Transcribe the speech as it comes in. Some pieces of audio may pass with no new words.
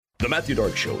The Matthew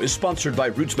Dark Show is sponsored by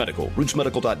Roots Medical,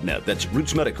 rootsmedical.net. That's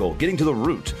Roots Medical, getting to the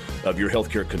root of your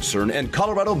healthcare concern, and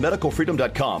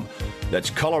ColoradoMedicalFreedom.com. That's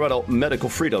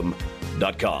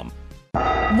ColoradoMedicalFreedom.com.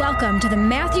 Welcome to the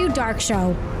Matthew Dark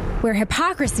Show, where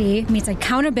hypocrisy meets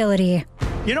accountability.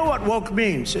 You know what woke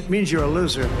means? It means you're a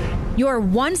loser. Your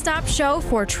one-stop show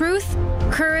for truth,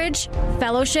 courage,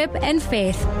 fellowship, and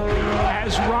faith.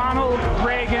 As Ronald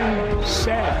Reagan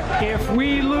said, if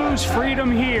we lose freedom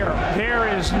here, there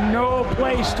is no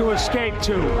place to escape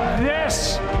to.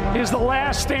 This is the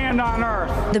last stand on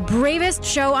earth. The bravest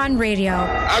show on radio.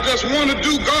 I just want to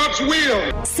do God's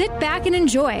will. Sit back and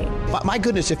enjoy. My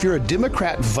goodness, if you're a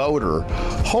Democrat voter,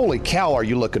 holy cow, are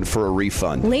you looking for a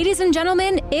refund? Ladies and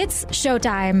gentlemen, it's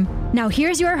showtime. Now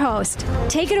here's your host.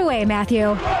 Take it away, Matthew.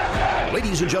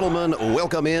 Ladies and gentlemen,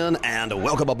 welcome in and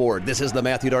welcome aboard. This is the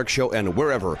Matthew Dark Show, and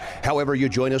however you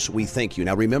join us, we thank you.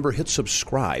 Now remember, hit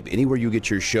subscribe anywhere you get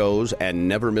your shows and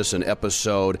never miss an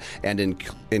episode, and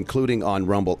including on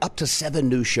Rumble, up to 7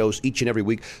 new shows each and every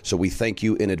week. So we thank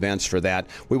you in advance for that.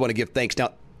 We want to give thanks. Now,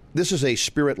 this is a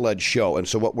spirit-led show, and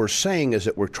so what we're saying is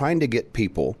that we're trying to get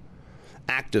people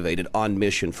activated on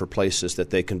mission for places that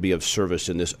they can be of service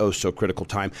in this oh-so-critical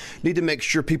time. Need to make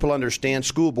sure people understand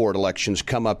school board elections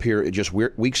come up here just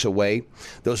weeks away.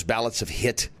 Those ballots have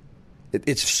hit.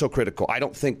 It's so critical. I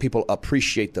don't think people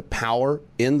appreciate the power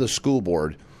in the school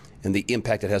board and the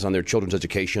impact it has on their children's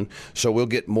education. So we'll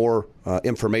get more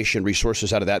information,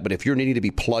 resources out of that. But if you're needing to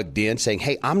be plugged in, saying,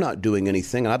 hey, I'm not doing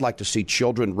anything, and I'd like to see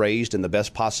children raised in the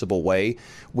best possible way,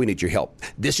 we need your help.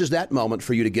 This is that moment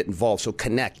for you to get involved. So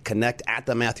connect at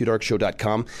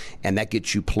thematthewdarkshow.com, and that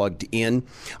gets you plugged in.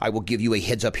 I will give you a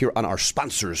heads up here on our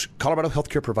sponsors, Colorado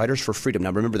Healthcare Providers for Freedom.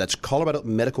 Now remember, that's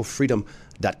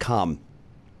ColoradoMedicalFreedom.com.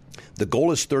 The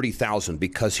goal is 30,000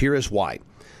 because here is why.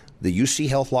 The UC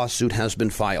Health lawsuit has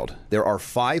been filed. There are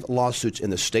 5 lawsuits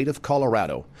in the state of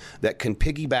Colorado that can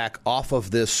piggyback off of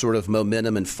this sort of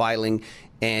momentum and filing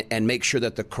and make sure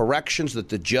that the corrections that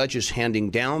the judge is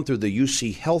handing down through the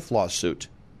UC Health lawsuit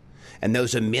and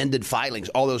those amended filings,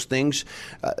 all those things,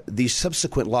 these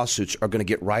subsequent lawsuits are going to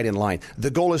get right in line.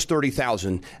 The goal is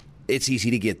 30,000. It's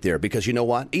easy to get there because you know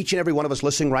what? Each and every one of us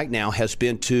listening right now has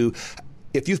been to...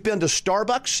 If you've been to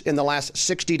Starbucks in the last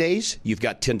 60 days, you've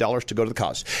got $10 to go to the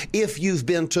cause. If you've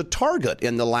been to Target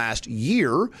in the last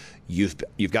year, you've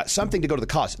got something to go to the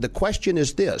cause. The question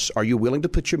is this: are you willing to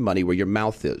put your money where your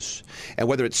mouth is? And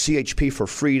whether it's CHP for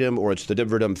Freedom or it's the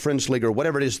Denver Dumb Friends League or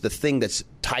whatever it is, the thing that's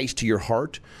ties to your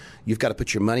heart, you've got to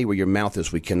put your money where your mouth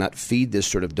is. We cannot feed this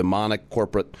sort of demonic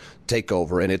corporate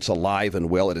takeover, and it's alive and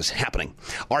well. It is happening.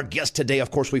 Our guest today,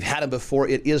 of course, we've had him before.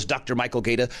 It is Dr. Michael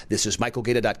Gaeta. This is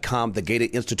michaelgaeta.com, the Gaeta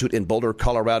Institute in Boulder,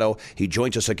 Colorado. He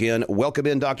joins us again. Welcome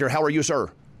in, Doctor. How are you,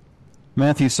 sir?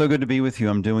 Matthew, so good to be with you.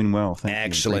 I'm doing well.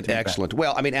 Thank you. Excellent.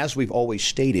 Well, I mean, as we've always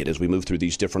stated as we move through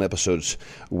these different episodes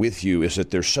with you, is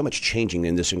that there's so much changing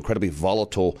in this incredibly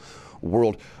volatile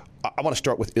world. I want to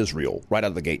start with Israel right out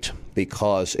of the gate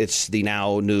because it's the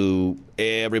now new,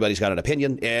 everybody's got an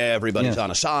opinion, everybody's on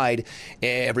a side,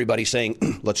 everybody's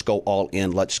saying, let's go all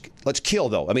in, let's kill,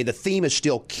 though. I mean, the theme is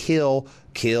still kill,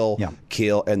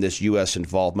 and this U.S.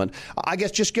 involvement. I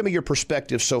guess just give me your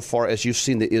perspective so far as you've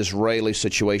seen the Israeli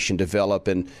situation develop,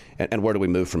 and where do we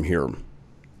move from here?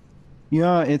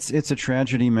 Yeah, it's a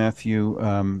tragedy, Matthew.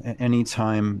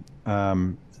 Anytime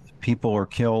people are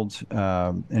killed,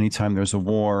 anytime there's a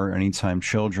war, anytime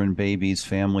children, babies,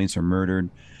 families are murdered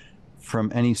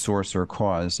from any source or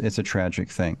cause, it's a tragic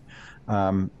thing.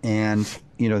 And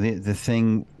you know, the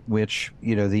thing which,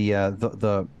 you know,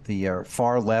 the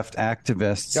far left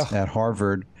activists at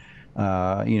Harvard,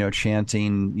 you know,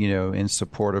 chanting, you know, in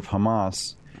support of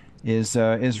Hamas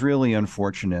is really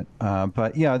unfortunate.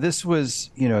 But yeah, this was,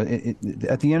 you know,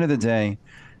 at the end of the day,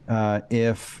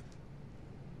 if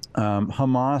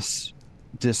Hamas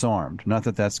disarmed, not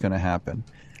that that's going to happen,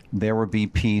 there would be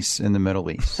peace in the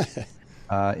Middle East.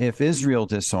 If Israel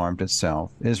disarmed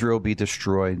itself, Israel would be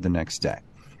destroyed the next day.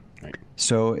 Right.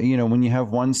 So, you know, when you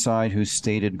have one side whose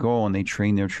stated goal, and they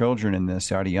train their children in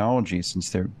this ideology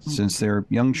since they're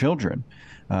young children,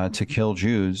 to kill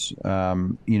Jews,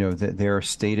 you know, their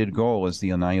stated goal is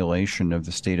the annihilation of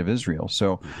the state of Israel.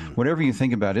 So whatever you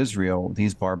think about Israel,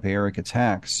 these barbaric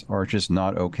attacks are just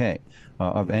not okay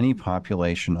of any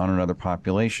population on another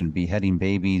population, beheading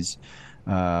babies,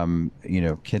 you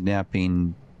know,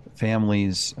 kidnapping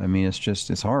families. I mean,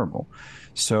 it's horrible.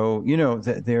 So, you know,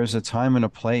 there's a time and a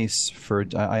place for,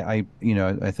 I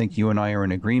think you and I are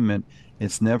in agreement.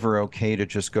 It's never okay to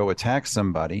just go attack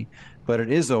somebody, but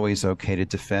it is always okay to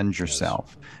defend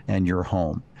yourself and your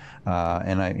home.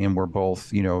 And we're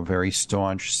both, you know, very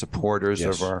staunch supporters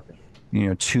of our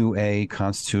 2A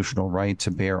constitutional right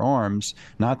to bear arms,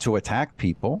 not to attack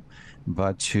people,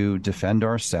 but to defend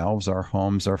ourselves, our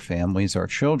homes, our families, our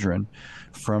children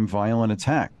from violent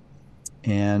attack.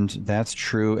 And that's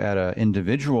true at an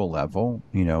individual level,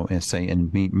 and say in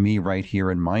me right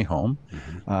here in my home,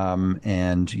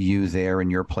 and you there in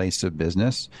your place of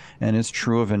business. And it's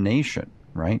true of a nation,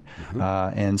 right?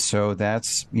 And so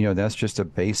that's just a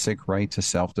basic right to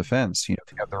self-defense. If you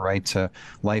have the right to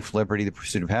life, liberty, the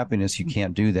pursuit of happiness, you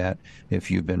can't do that if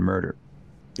you've been murdered.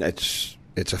 It's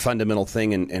a fundamental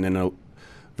thing, and in a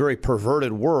very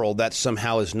perverted world, that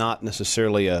somehow is not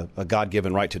necessarily a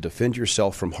God-given right to defend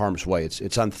yourself from harm's way.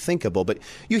 It's unthinkable, but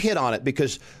you hit on it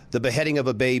because the beheading of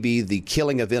a baby, the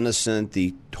killing of innocent,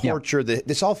 the torture,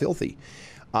 it's all filthy.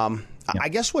 I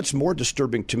guess what's more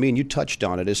disturbing to me, and you touched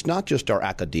on it, is not just our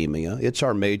academia, it's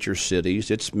our major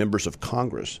cities, it's members of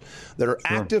Congress that are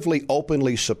actively,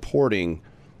 openly supporting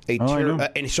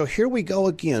and so here we go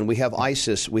again. We have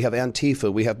ISIS, we have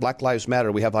Antifa, we have Black Lives Matter,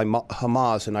 we have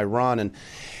Hamas and Iran, and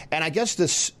I guess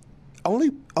this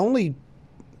only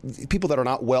people that are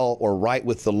not well or right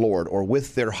with the Lord or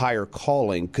with their higher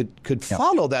calling could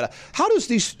follow that. How does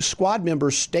these squad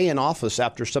members stay in office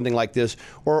after something like this,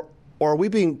 or are we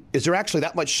is there actually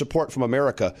that much support from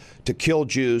America to kill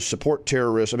Jews, support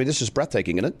terrorists? I mean, this is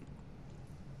breathtaking, isn't it?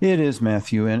 It is,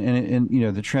 Matthew, and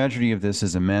the tragedy of this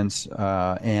is immense,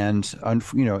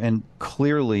 and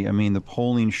clearly, I mean, the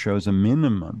polling shows a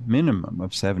minimum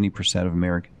of 70% of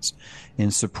Americans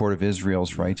in support of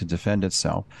Israel's right to defend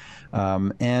itself,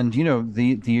 and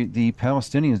the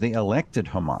Palestinians, they elected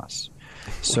Hamas,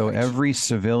 so every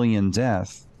civilian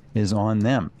death is on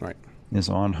them. Right. Is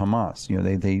on Hamas.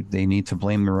 They need to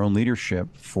blame their own leadership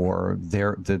for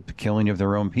the killing of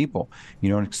their own people. You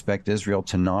don't expect Israel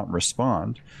to not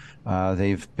respond.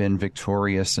 They've been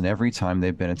victorious in every time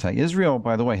they've been attacked. Israel,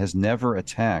 by the way, has never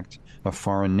attacked a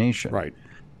foreign nation. Right.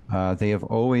 They have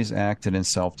always acted in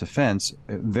self-defense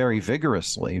very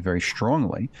vigorously, very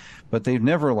strongly, but they've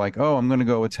never I'm going to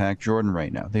go attack Jordan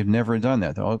right now. They've never done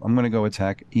that. I'm going to go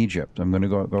attack Egypt. I'm going to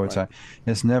go attack.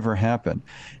 It's never happened.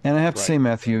 And I have to say,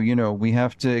 Matthew, we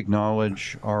have to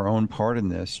acknowledge our own part in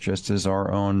this, just as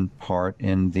our own part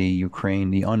in the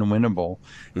unwinnable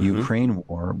Ukraine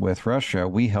war with Russia.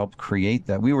 We helped create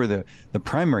that. We were the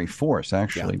primary force,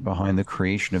 actually, behind the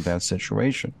creation of that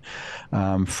situation,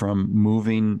 from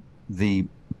moving the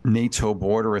NATO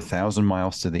border 1,000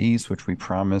 miles to the east, which we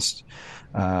promised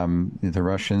the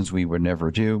Russians we would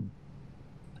never do,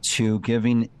 to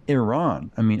giving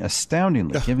Iran,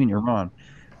 astoundingly, giving Iran.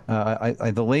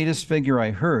 The latest figure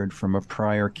I heard from a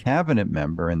prior cabinet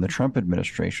member in the Trump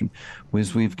administration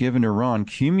was we've given Iran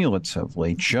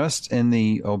cumulatively, just in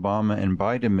the Obama and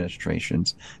Biden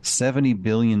administrations, $70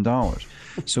 billion.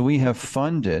 So we have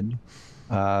funded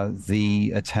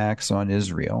the attacks on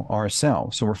Israel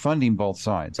ourselves. So we're funding both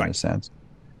sides in a sense.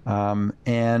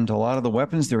 And a lot of the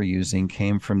weapons they're using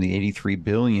came from the $83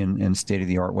 billion in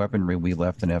state-of-the-art weaponry we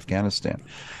left in Afghanistan.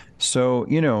 So,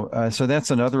 so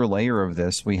that's another layer of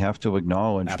this. We have to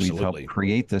acknowledge we've helped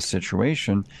create this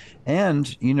situation. And,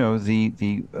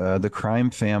 the crime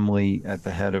family at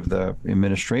the head of the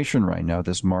administration right now,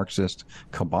 this Marxist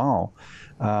cabal,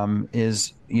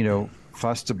 is,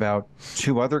 fussed about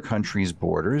two other countries'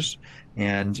 borders.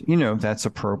 And, that's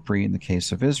appropriate in the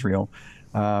case of Israel.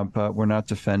 But we're not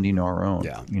defending our own,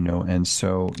 and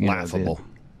so, laughable.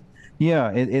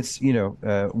 It's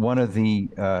one of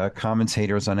the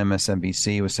commentators on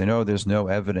MSNBC was saying, there's no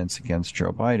evidence against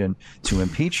Joe Biden to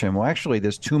impeach him. Well, actually,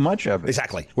 there's too much evidence.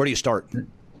 Exactly. Where do you start?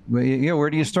 Where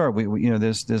do you start?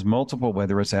 There's multiple,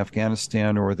 whether it's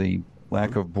Afghanistan or the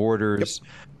lack of borders,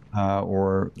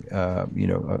 or a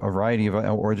variety of,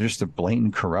 or just a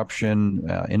blatant corruption,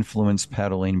 influence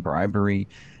peddling, bribery.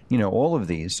 All of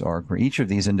these each of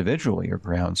these individually are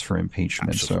grounds for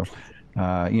impeachment. Absolutely.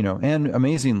 So. And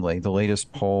amazingly, the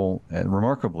latest poll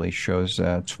remarkably shows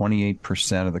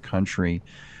 28% of the country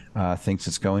thinks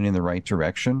it's going in the right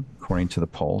direction, according to the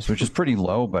polls, which is pretty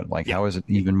low, but how is it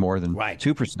even more than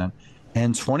 2%?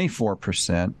 And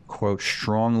 24%, quote,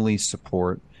 strongly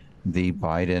support the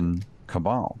Biden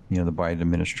cabal, the Biden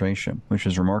administration, which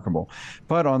is remarkable.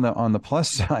 But on the plus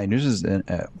side, this is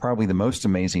probably the most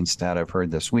amazing stat I've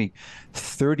heard this week.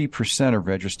 30% of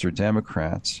registered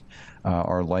Democrats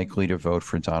are likely to vote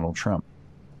for Donald Trump.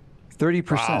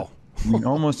 30%. Wow.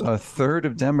 Almost a third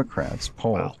of Democrats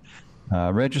polled,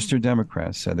 registered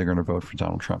Democrats, said they're going to vote for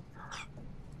Donald Trump.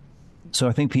 So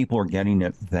I think people are getting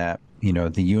it that, the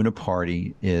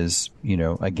uniparty is,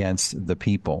 against the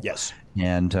people. Yes.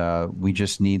 And we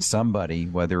just need somebody,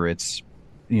 whether it's,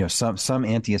 some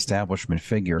anti-establishment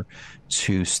figure,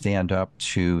 to stand up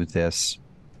to this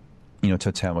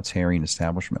totalitarian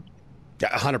establishment.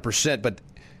 100%, but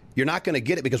you're not going to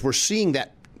get it because we're seeing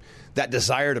that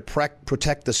desire to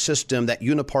protect the system, that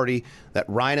uniparty, that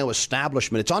rhino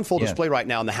establishment. It's on full display right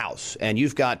now in the House. And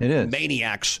you've got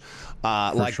maniacs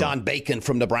like Don Bacon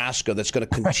from Nebraska that's going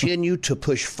to continue to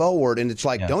push forward. And it's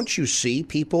like, don't you see,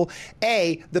 people?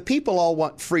 The people all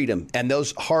want freedom. And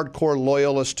those hardcore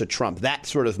loyalists to Trump, that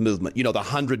sort of movement, the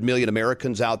 100 million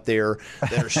Americans out there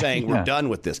that are saying we're done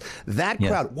with this. That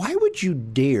crowd, why would you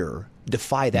dare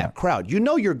defy that crowd?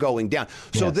 You're going down.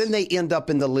 So then they end up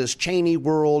in the Liz Cheney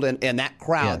world and that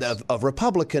crowd of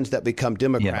Republicans that become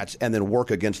Democrats and then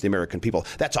work against the American people.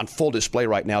 That's on full display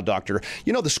right now, Doctor.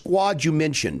 The squad you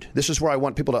mentioned, this is where I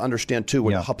want people to understand, too,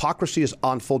 where hypocrisy is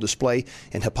on full display,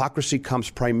 and hypocrisy comes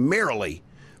primarily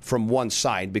from one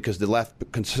side because the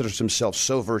left considers themselves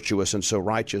so virtuous and so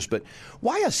righteous. But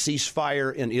why a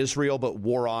ceasefire in Israel but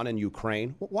war on in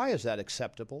Ukraine? Why is that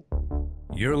acceptable?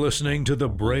 You're listening to the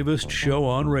bravest show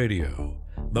on radio,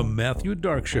 The Matthew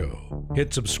Dark Show.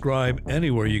 Hit subscribe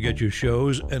anywhere you get your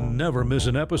shows and never miss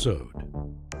an episode.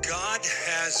 God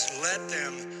has let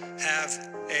them have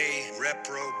a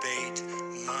reprobate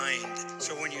mind.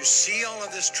 So when you see all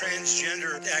of this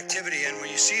transgender activity and when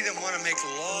you see them want to make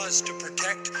laws to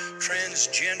protect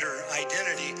transgender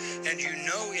identity, and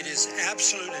it is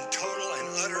absolute and total and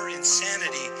utter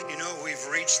insanity, we've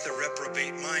reached the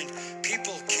reprobate mind.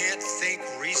 People can't think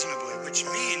reasonably, which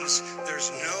means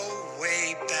there's no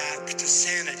way back to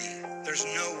sanity. There's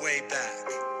no way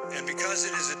back. And because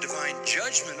it is a divine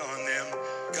judgment on them,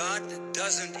 God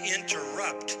doesn't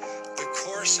interrupt the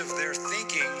course of their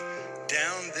thinking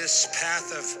down this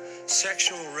path of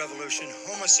sexual revolution,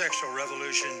 homosexual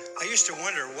revolution. I used to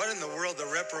wonder what in the world the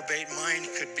reprobate mind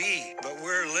could be, but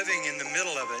we're living in the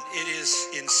middle of it. It is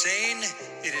insane,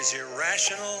 it is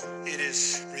irrational, it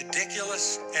is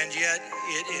ridiculous, and yet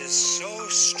it is so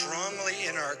strongly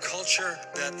in our culture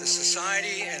that the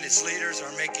society and its leaders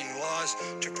are making laws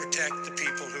to protect the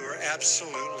people who are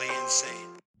absolutely insane.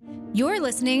 You're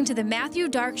listening to The Matthew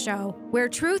Dark Show, where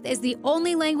truth is the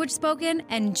only language spoken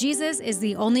and Jesus is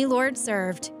the only Lord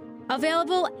served.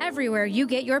 Available everywhere you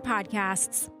get your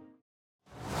podcasts.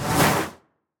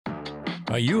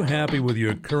 Are you happy with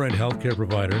your current healthcare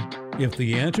provider? If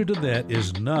the answer to that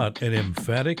is not an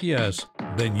emphatic yes,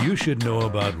 then you should know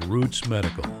about Roots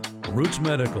Medical. Roots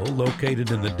Medical,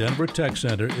 located in the Denver Tech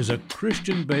Center, is a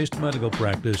Christian-based medical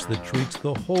practice that treats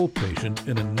the whole patient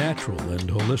in a natural and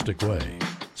holistic way.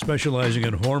 Specializing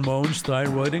in hormones,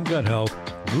 thyroid, and gut health,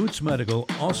 Roots Medical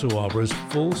also offers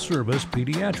full-service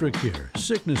pediatric care,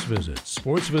 sickness visits,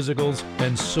 sports physicals,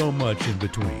 and so much in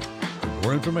between. For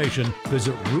more information,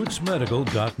 visit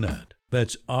rootsmedical.net.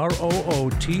 That's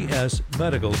ROOTS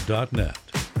medical.net.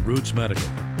 Roots Medical,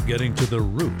 getting to the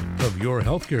root of your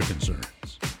healthcare concern.